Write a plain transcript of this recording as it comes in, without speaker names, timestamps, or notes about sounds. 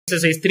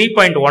exercise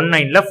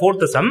 3.19 ல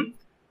fourth sum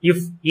if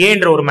A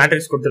என்ற ஒரு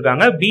மேட்ரிக்ஸ்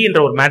கொடுத்திருக்காங்க, B என்ற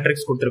ஒரு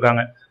மேட்ரிக்ஸ்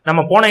கொடுத்திருக்காங்க. நம்ம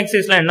போன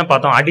எக்ஸசைஸ்ல என்ன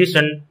பார்த்தோம்?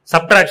 அடிஷன்,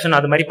 சப்ட்ராக்ஷன்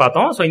அது மாதிரி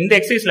பார்த்தோம். சோ இந்த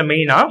எக்ஸசைஸ்ல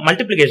மெயினா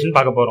மல்டிப்ளிகேஷன்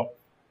பார்க்க போறோம்.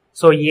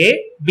 சோ A,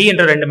 B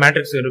என்ற ரெண்டு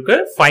மேட்ரிக்ஸ் இருக்கு.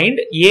 ஃபைண்ட்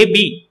AB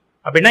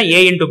அப்படினா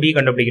A into B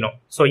கண்டுபிடிக்கணும்.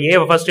 சோ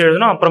A ஃபர்ஸ்ட்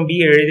எழுதணும், அப்புறம்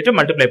B எழுதிட்டு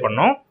மல்டிப்ளை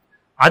பண்ணனும்.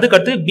 அதுக்கு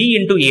அடுத்து B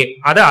into A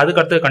அத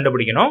அதுக்கு அடுத்து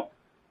கண்டுபிடிக்கணும்.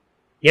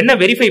 என்ன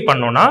வெரிஃபை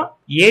பண்ணனும்னா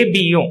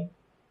ABயும்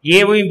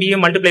ஏவையும்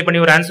பியும் மல்டிப்ளை பண்ணி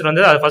ஒரு ஆன்சர்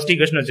வந்து அது ஃபர்ஸ்ட்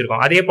ஈக்குவேஷன்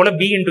வச்சிருக்கோம். அதே போல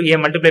பி இன்டூ ஏ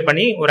மல்டிப்ளை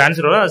பண்ணி ஒரு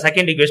ஆன்சர் வரும், அது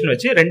செகண்ட் ஈக்குவேஷன்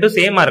வச்சு ரெண்டும்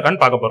சேமா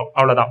இருக்கான்னு பார்க்க போறோம்.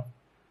 அவ்வளவுதான்.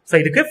 சோ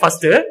இதுக்கு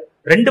ஃபர்ஸ்ட்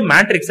ரெண்டு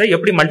மேட்ரிக்ஸை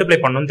எப்படி மல்டிப்ளை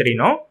பண்ணணும்னு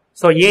தெரியணும்.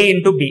 சோ ஏ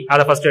இன்டூ பி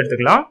அதை ஃபர்ஸ்ட்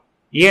எடுத்துக்கலாம்,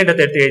 ஏ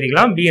என்றதை எடுத்து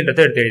எழுதிக்கலாம், பி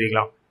என்றதை எடுத்து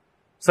எழுதிக்கலாம்.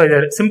 சோ இது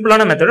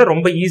சிம்பிளான மெத்தட்,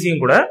 ரொம்ப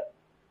ஈஸியும் கூட,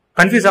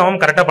 கன்ஃபியூஸ் ஆகாம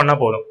கரெக்டா பண்ணா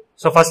போதும்.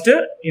 சோ ஃபர்ஸ்ட்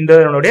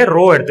இந்த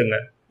ரோ எடுத்துங்க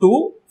 2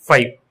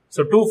 5.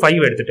 சோ 2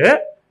 5 எடுத்துட்டு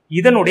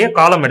இதனுடைய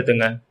காலம்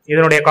எடுத்துங்க.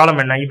 இதனுடைய காலம்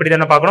என்ன? இப்படி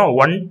தானே பார்க்கணும்,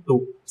 1 2.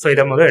 சோ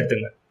இதை முதல்ல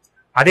எடுத்துங்க.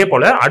 அதே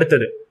போல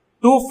அடுத்தது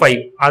 2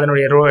 5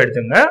 அதனுடைய ரோ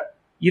எடுத்துங்க.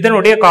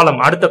 இதனுடைய காலம்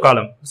அடுத்த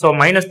காலம். சோ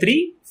 -3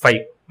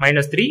 5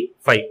 -3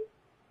 5.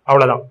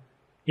 அவ்வளவுதான்.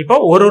 இப்போ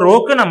ஒரு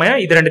ரோக்கு நம்ம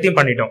இது ரெண்டுத்தையும்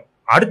பண்ணிட்டோம்.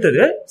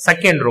 அடுத்தது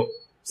second row.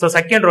 So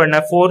second row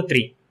என்ன? 4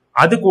 3.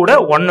 அது கூட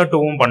 1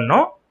 2வும்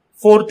பண்ணோம்.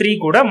 4 3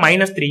 கூட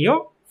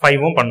 -3யும்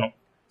 5வும் பண்ணோம்.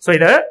 சோ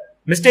இத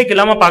மிஸ்டேக்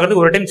இல்லாம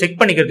பாக்குறதுக்கு ஒரு டைம் செக்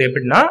பண்ணிக்கிறது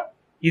எப்படின்னா,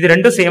 இது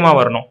ரெண்டும் சேமா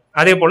வரணும்,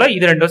 அதே போல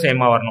இது ரெண்டும்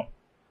சேமா வரணும்,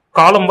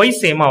 காலம்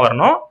வைஸ் சேமா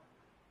வரணும்,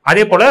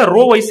 அதே போல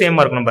ரோ வைஸ்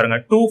சேமா இருக்கணும். பாருங்க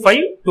 2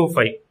 5 2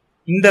 5.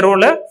 இந்த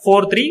ரோல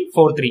 4 3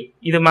 4 3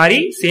 இது மாதிரி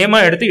சேமா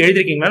எடுத்து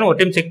எழுதிருக்கீங்களான்னு ஒரு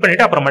டைம் செக்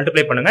பண்ணிட்டு அப்புறம்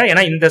மல்டிப்ளை பண்ணுங்க.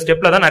 ஏன்னா இந்த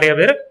ஸ்டெப்ல தான் நிறைய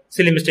பேர்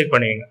சிலி மிஸ்டேக்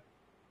பண்ணுவீங்க.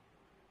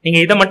 நீங்க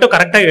இதை மட்டும்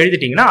கரெக்டா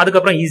எழுதிட்டீங்கன்னா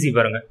அதுக்கப்புறம் ஈஸி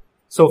பாருங்க.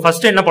 சோ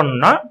ஃபர்ஸ்ட் என்ன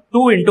பண்ணணும்னா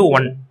 2 into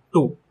 1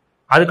 2,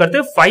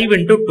 அதுக்கடுத்து 5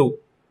 into 2.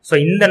 சோ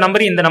இந்த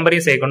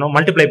நம்பரையும் சேர்க்கணும்,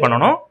 மல்டிப்ளை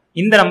பண்ணணும்.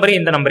 இந்த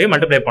நம்பரையும்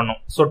மல்டிப்ளை பண்ணணும்.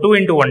 So 2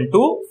 into 1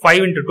 2,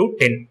 5 into 2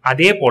 10.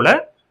 அதே போல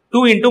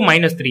 2 into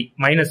 -3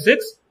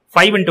 -6,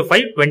 5 into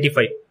 5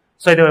 25.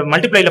 சோ இது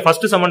மல்டிப்ளைல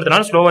ஃபர்ஸ்ட் சம்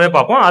எடுத்தனால ஸ்லோவாவே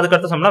பார்ப்போம், அதுக்கு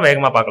அடுத்த சம்லாம்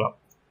வேகமா பார்க்கலாம்.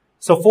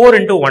 So 4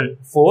 into 1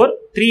 4,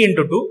 3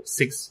 into 2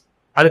 6.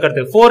 அதுக்கு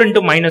அடுத்து 4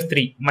 into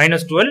 -3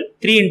 -12,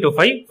 3 into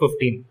 5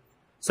 15.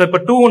 சோ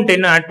இப்போ 2 and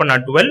 10 ஆட் பண்ணா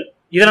 12.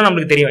 இதெல்லாம்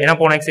நமக்கு தெரியும், ஏன்னா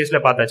போன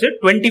எக்ஸசைஸ்ல பார்த்தாச்சு.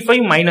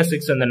 25 -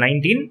 6 அந்த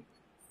 19,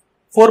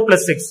 4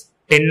 plus 6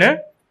 10,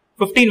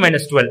 15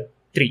 - 12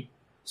 3.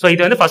 சோ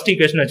இது வந்து ஃபர்ஸ்ட்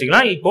ஈக்குவேஷன்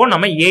வச்சுக்கலாம். இப்போ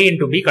நம்ம A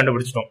into B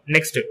கண்டுபிடிச்சிட்டோம்.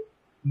 நெக்ஸ்ட்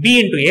B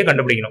into A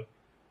கண்டுபிடிக்கணும்.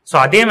 சோ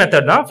அதே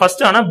மெத்தட் தான்,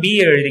 ஃபர்ஸ்ட் ஆனா B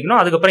எழுதிக்கணும்,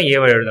 அதுக்கப்புறம் A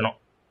எழுதணும்.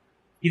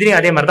 இதுலயும்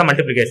அதே மாதிரி தான்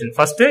மல்டிப்ளிகேஷன்.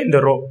 ஃபர்ஸ்ட் இந்த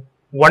ரோ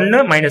 1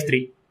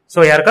 -3.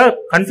 சோ யாருக்கா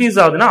கன்ஃபியூஸ்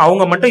ஆகுதுன்னா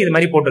அவங்க மட்டும் இது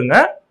மாதிரி போட்டுங்க.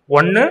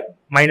 1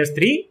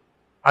 -3,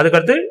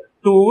 அதுக்கடுத்து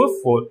 2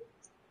 4,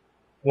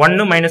 1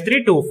 -3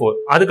 2 4,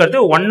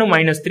 அதுக்கடுத்து 1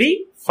 -3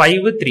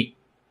 5 3,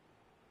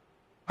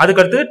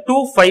 அதுக்கடுத்து 2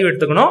 5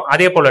 எடுத்துக்கணும்.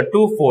 அதே போல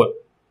 2 4,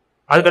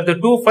 அதுக்கடுத்து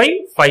 2 5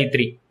 5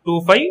 3, 2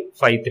 5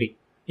 5 3.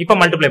 இப்ப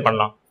மல்டிப்ளை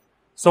பண்ணலாம்.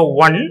 So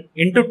 1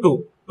 into 2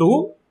 2,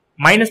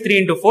 -3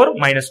 into 4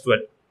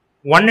 -12,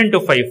 1 into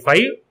 5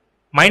 5,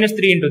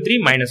 -3 into 3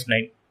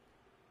 -9.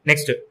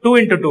 Next 2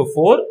 into 2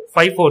 4,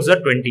 5 4s are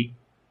 20,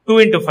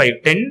 2 into 5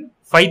 10,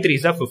 5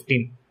 3s are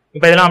 15.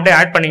 இப்ப இதெல்லாம் அப்படியே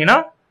ஆட் பண்ணீங்கன்னா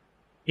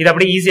இது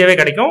அப்படியே ஈஸியாவே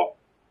கிடைக்கும்.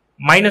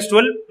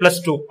 -12 plus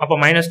 2 அப்ப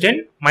 -10,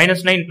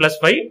 -9 plus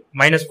 5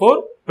 -4,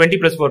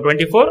 20 plus 4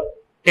 24,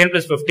 10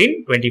 plus 15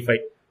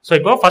 25. சோ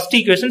இப்போ ஃபர்ஸ்ட்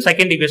ஈக்குவேஷன்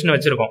செகண்ட் ஈக்குவேஷன்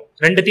வச்சிருக்கோம்.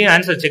 ரெண்டுத்தையும்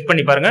ஆன்சர் செக்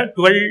பண்ணி பாருங்க.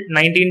 12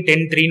 19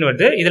 10 3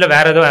 வருது, இதுல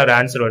வேற ஏதோ ஒரு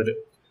ஆன்சர் வருது.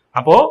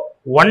 அப்போ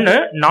 1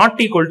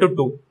 not equal to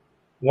 2,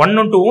 1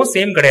 2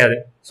 சேம் கிடையாது.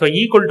 சோ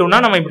ஈக்குவல் டுனா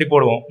நம்ம இப்படி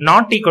போடுவோம்,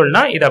 நாட்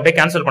ஈக்குவல்னா இதை அப்படியே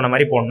கேன்சல் பண்ண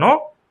மாதிரி போடணும்.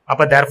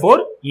 அப்ப therefore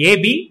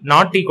AB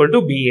not equal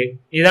to BA.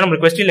 இதான்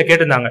நம்ம क्वेश्चनல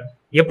கேட்டிருந்தாங்க,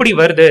 எப்படி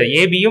வருது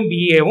ஏபியும்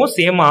பிஏவும்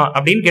சேமா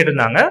அப்படின்னு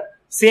கேட்டிருந்தாங்க.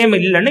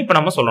 சேம் இல்லன்னு இப்ப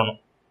நம்ம சொல்லணும்.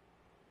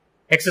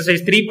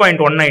 Exercise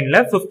 3.19ல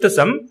 5th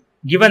some,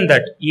 given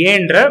that A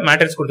என்ற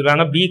மேட்ரிக்ஸ்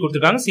கொடுத்திருக்காங்க, B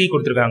கொடுத்திருக்காங்க, C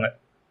கொடுத்திருக்காங்க.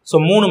 சோ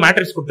 3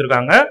 மேட்ரிக்ஸ்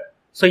கொடுத்திருக்காங்க.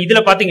 சோ இதுல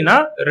பாத்தீங்கன்னா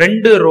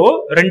 2 ரோ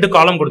 2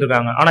 காலம்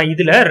கொடுத்திருக்காங்க. ஆனா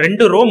இதுல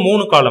 2 ரோ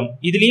 3 காலம்,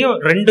 இதுலயும்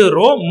 2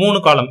 ரோ 3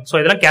 காலம். சோ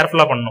இதெல்லாம்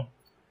கேர்ஃபுல்லா பண்ணணும்.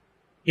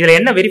 இதுல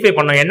என்ன வெரிஃபை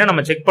பண்ணணும், என்ன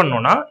நம்ம செக்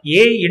பண்ணணும்னா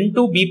A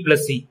into B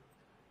plus C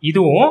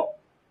இதுவும்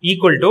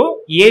equal to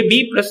AB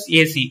plus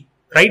AC,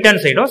 right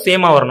hand சைடும்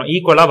சேமா வரணும்,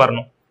 ஈக்குவலா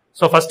வரணும்.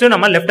 சோ ஃபர்ஸ்ட்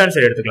நம்ம லெஃப்ட் ஹேண்ட்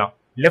சைடு எடுத்துக்கலாம்.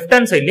 லெஃப்ட்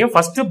ஹேண்ட் சைட்லயும்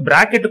ஃபர்ஸ்ட்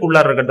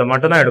பிராக்கெட்டுக்குள்ளார இருக்கிறத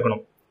மட்டும் தான்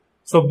எடுக்கணும்.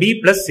 So B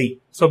plus C,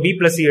 so B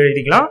plus C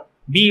எழுதிக்கலாம்.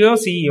 Bயும்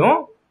Cயும்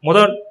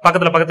முதல்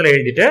பக்கத்துல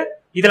எழுதிட்டு,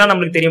 இதெல்லாம்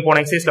நம்மளுக்கு தெரியும், போன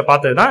எக்ஸசைஸ்ல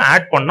பார்த்ததுதான்,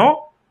 ஆட் பண்ணோம்.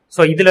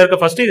 சோ இதுல இருக்க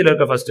ஃபர்ஸ்ட், இதுல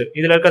இருக்க ஃபர்ஸ்ட்,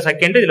 இதுல இருக்க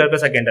செகண்ட், இதுல இருக்க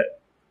செகண்ட்,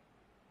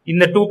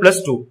 இந்த 2 plus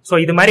 2. சோ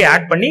இது மாதிரி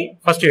ஆட் பண்ணி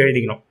ஃபர்ஸ்ட்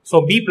எழுதிக்கணும். சோ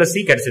B plus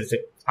C கிடைச்சிருச்சு.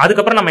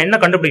 அதுக்கப்புறம் நம்ம என்ன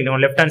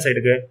கண்டுபிடிக்கணும், லெஃப்ட் ஹேண்ட்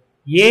சைடுக்கு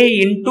A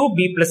into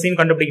B plus C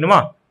கண்டுபிடிக்கணுமா.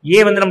 A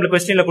வந்து நம்மளுக்கு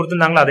क्वेश्चनல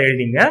கொடுத்திருந்தாங்களா, அதை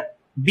எழுதிங்க.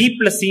 B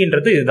plus C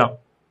ன்றது இதுதான்.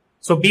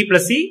 சோ B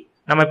plus C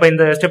நம்ம இப்ப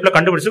இந்த ஸ்டெப்ல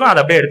கண்டுபிடிச்சிருக்கோம், அதை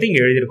அப்படியே எடுத்து இங்க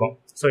எழுதிருக்கோம்.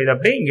 சோ இது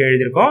அப்படியே இங்க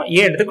எழுதிருக்கோம், A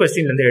எடுத்து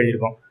क्वेश्चनல இருந்து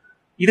எழுதிருக்கோம்.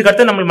 இதுக்கு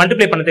அடுத்து நம்ம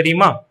மல்டிப்ளை பண்ண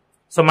தெரியுமா.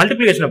 சோ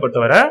மல்டிப்ளிகேஷனை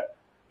பொறுத்தவரை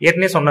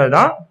ஏற்கனவே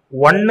சொன்னதுதான்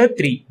 1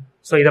 3.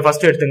 சோ இதை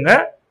ஃபர்ஸ்ட் எடுத்துங்க.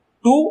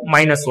 2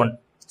 minus 1,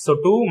 சோ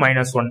 2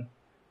 minus 1.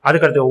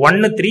 அதுக்கு அடுத்து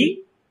 1 3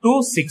 2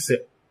 6,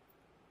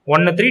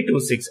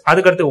 1326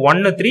 அதுக்கு அடுத்து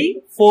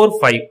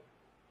 1345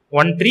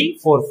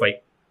 1345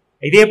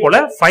 இதே போல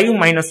 5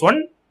 minus 1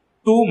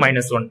 2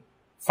 minus 1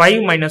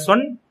 5 minus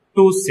 1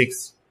 2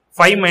 6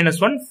 5 minus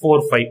 1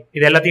 4 5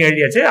 இது எல்லாத்தையும்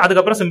எழுதியாச்சு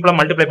அதுக்கப்புறம் சிம்பிளா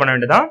மல்டிப்ளை பண்ண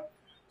வேண்டியதான்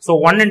so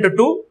 1 into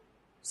 2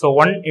 so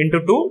 1 into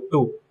 2 2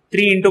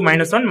 3 into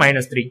minus 1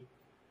 minus 3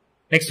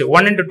 next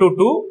 1 into 2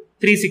 2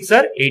 3 6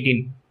 are 18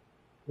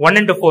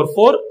 1 into 4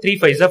 4 3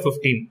 5 are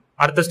 15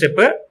 அடுத்த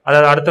ஸ்டெப்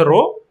அதாவது அடுத்த row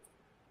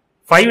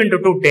 5 into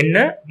 2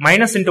 10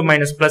 minus into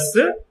minus plus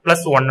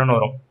plus 1 ன்னு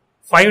வரும்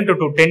 5 into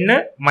 2 10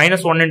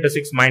 minus 1 into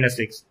 6 minus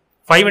 6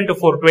 5 into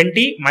 4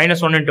 20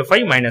 minus 1 into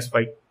 5 minus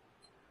 5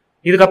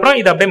 இதுக்கப்புறம்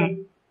இது அப்படியே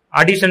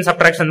அடிஷன்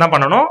சப்ட்ராக்ஷன் தான்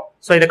பண்ணணும்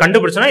சோ இத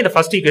கண்டுபிடிச்சனா இத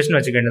ஃபர்ஸ்ட் ஈக்குவேஷன்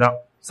வச்சுக்க வேண்டியதான்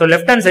சோ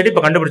லெஃப்ட் ஹேண்ட் சைடு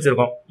இப்ப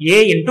கண்டுபிடிச்சிருக்கோம்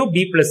a into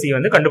b plus c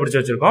வந்து கண்டுபிடிச்சு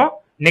வச்சிருக்கோம்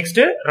next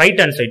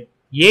right hand side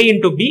a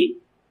into b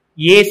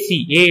ac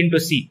a into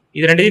c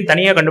இது ரெண்டையும்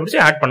தனியா கண்டுபிடிச்சு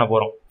ஆட் பண்ண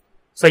போறோம்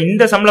சோ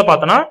இந்த சம்ல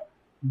பார்த்தோம்னா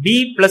b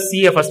plus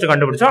c ஃபர்ஸ்ட்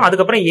கண்டுபிடிச்சோம்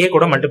அதுக்கப்புறம் a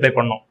கூட மல்டிப்ளை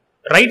பண்ணோம்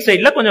ரைட்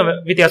சைடுல கொஞ்சம்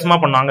வித்தியாசமா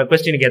பண்ணாங்க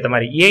क्वेश्चनக்கு ஏத்த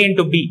மாதிரி a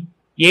into b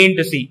a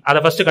into c அத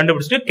ஃபர்ஸ்ட்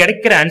கண்டுபிடிச்சிட்டு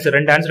கிடைக்கிற ஆன்சர்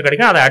ரெண்டு ஆன்சர்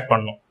கிடைக்கும் அதை ஆட்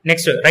பண்ணனும்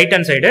next right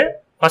hand side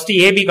first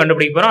ab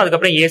கண்டுபிடிக்க போறோம்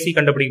அதுக்கப்புறம் ac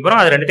கண்டுபிடிக்க போறோம்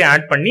அது ரெண்டையும்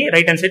ஆட் பண்ணி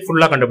ரைட் ஹேண்ட் சைடு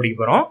ஃபுல்லா கண்டுபிடிக்க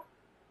போறோம்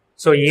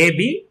சோ ab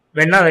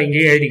வேணா அதை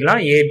இங்கே எழுதிக்கலாம்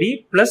ab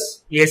plus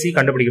ac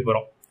கண்டுபிடிக்க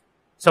போறோம்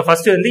சோ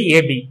ஃபர்ஸ்ட் வந்து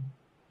ab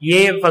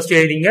a ஃபர்ஸ்ட்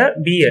எழுதிங்க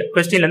b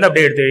क्वेश्चनல இருந்து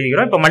அப்படியே எடுத்து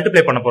எழுதிக்கிறோம் இப்போ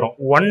மல்டிப்ளை பண்ண போறோம்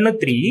 1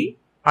 3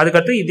 அதுக்கு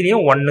அடுத்து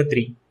இதுலயும் 1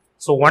 3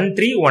 சோ 1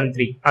 3 1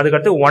 3 அதுக்கு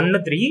அடுத்து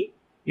 1 3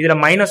 இதுல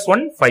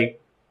 -1 5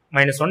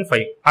 -1 5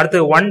 அடுத்து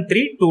 1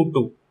 3 2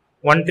 2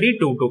 1 3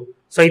 2 2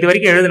 சோ இது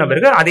வரைக்கும் எழுதின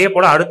பிறகு அதே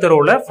போல அடுத்த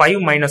ரோல 5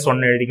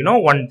 -1 எழுதிக்கணும்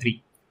 1 3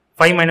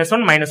 5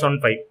 -1 -1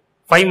 5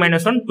 5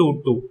 -1 2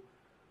 2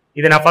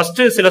 இது நான்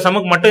ஃபர்ஸ்ட் சில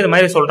சமுக்கு மட்டும் இது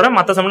மாதிரி சொல்றேன்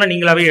மத்த சம்ல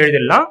நீங்களாவே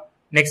எழுதிடலாம்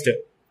next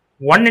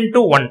 1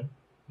 into 1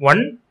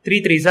 1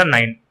 3 3s are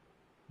 9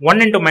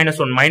 1 into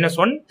 -1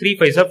 -1 3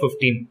 5s are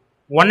 15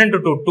 1 into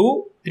 2 2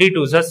 3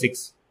 2s are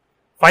 6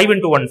 5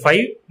 into 1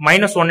 5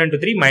 -1 into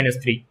 3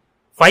 -3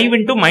 5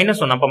 into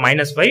 -1 அப்ப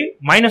 -5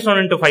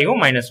 -1 into 5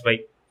 -5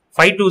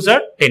 5 2s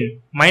are 10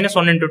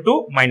 -1 into 2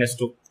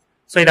 -2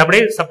 so இது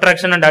அப்படியே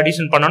சப்ட்ராக்ஷன் அண்ட்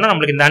அடிஷன் பண்ணோம்னா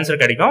நமக்கு இந்த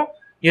ஆன்சர் கிடைக்கும்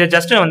இத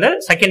ஜஸ்ட் வந்து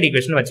செகண்ட்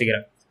ஈக்குவேஷன்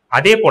வச்சுக்கிறேன்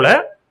அதே போல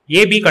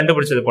ab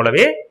கண்டுபிடிச்சது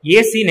போலவே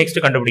ac நெக்ஸ்ட்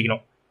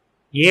கண்டுபிடிக்கணும்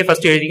a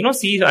ஃபர்ஸ்ட் எழுதிக்கணும்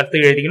c அடுத்து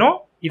எழுதிக்கணும்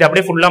இது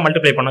அப்படியே ஃபுல்லா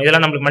மல்டிப்ளை பண்ணனும்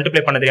இதெல்லாம் நமக்கு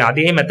மல்டிப்ளை பண்ண தெரியும்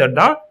அதே மெத்தட்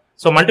தான்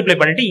சோ மல்டிப்ளை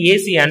பண்ணிட்டு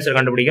ac ஆன்சர்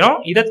கண்டுபிடிக்கிறோம்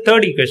இத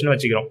தேர்ட் ஈக்குவேஷன்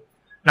வச்சுக்கிறோம்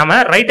நாம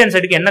ரைட் ஹேண்ட்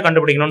சைடுக்கு என்ன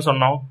கண்டுபிடிக்கணும்னு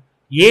சொன்னோம்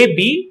ab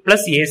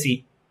plus ac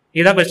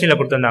இதான் क्वेश्चनல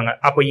கொடுத்திருந்தாங்க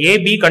அப்போ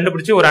ab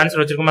கண்டுபிடிச்சு ஒரு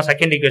ஆன்சர் வச்சிருக்கோமா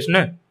செகண்ட் ஈக்குவேஷன்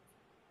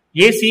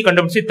ac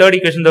கண்டுபிடிச்சு தேர்ட்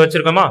ஈக்குவேஷன்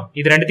வச்சிருக்கோமா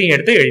இது ரெண்டையும்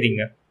எடுத்து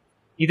எழுதிங்க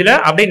இதுல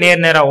அப்படியே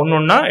நேரா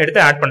ஒண்ணொண்ணா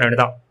எடுத்து ஆட் பண்ண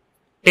வேண்டியதான்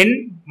 10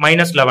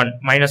 minus 11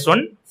 minus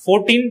 1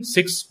 14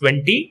 6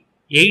 20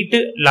 8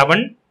 11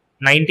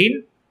 19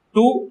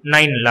 2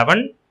 9 11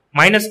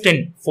 minus 10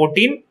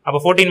 14 அப்ப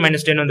 14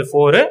 minus 10 வந்து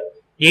 4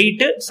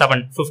 8 7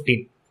 15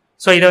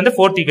 சோ இத வந்து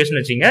fourth ஈக்குவேஷன்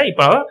வச்சீங்க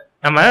இப்போ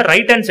நம்ம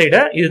ரைட் ஹேண்ட்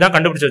சைடு இதுதான்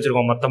கண்டுபிடிச்சு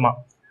வச்சிருக்கோம் மொத்தமா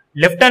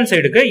லெஃப்ட் ஹேண்ட்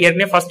சைடுக்கு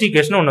ஏற்கனவே ஃபர்ஸ்ட்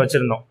ஈக்குவேஷன் ஒன்னு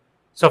வச்சிருந்தோம்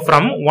சோ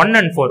from 1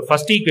 and 4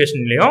 ஃபர்ஸ்ட்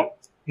ஈக்குவேஷன்லயும்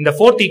இந்த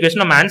fourth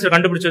ஈக்குவேஷன் நம்ம ஆன்சர்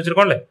கண்டுபிடிச்சு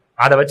வச்சிருக்கோம்ல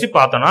அத வச்சு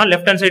பார்த்தோம்னா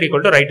left hand side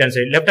equal to right hand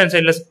side left hand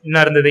சைடுல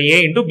என்ன இருந்தது a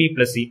into b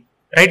plus c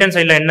right hand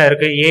சைடுல என்ன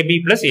இருக்கு ab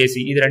plus ac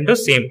இது ரெண்டும்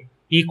சேம்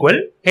ஈக்குவல்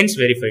ஹென்ஸ்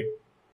வெரிஃபைட்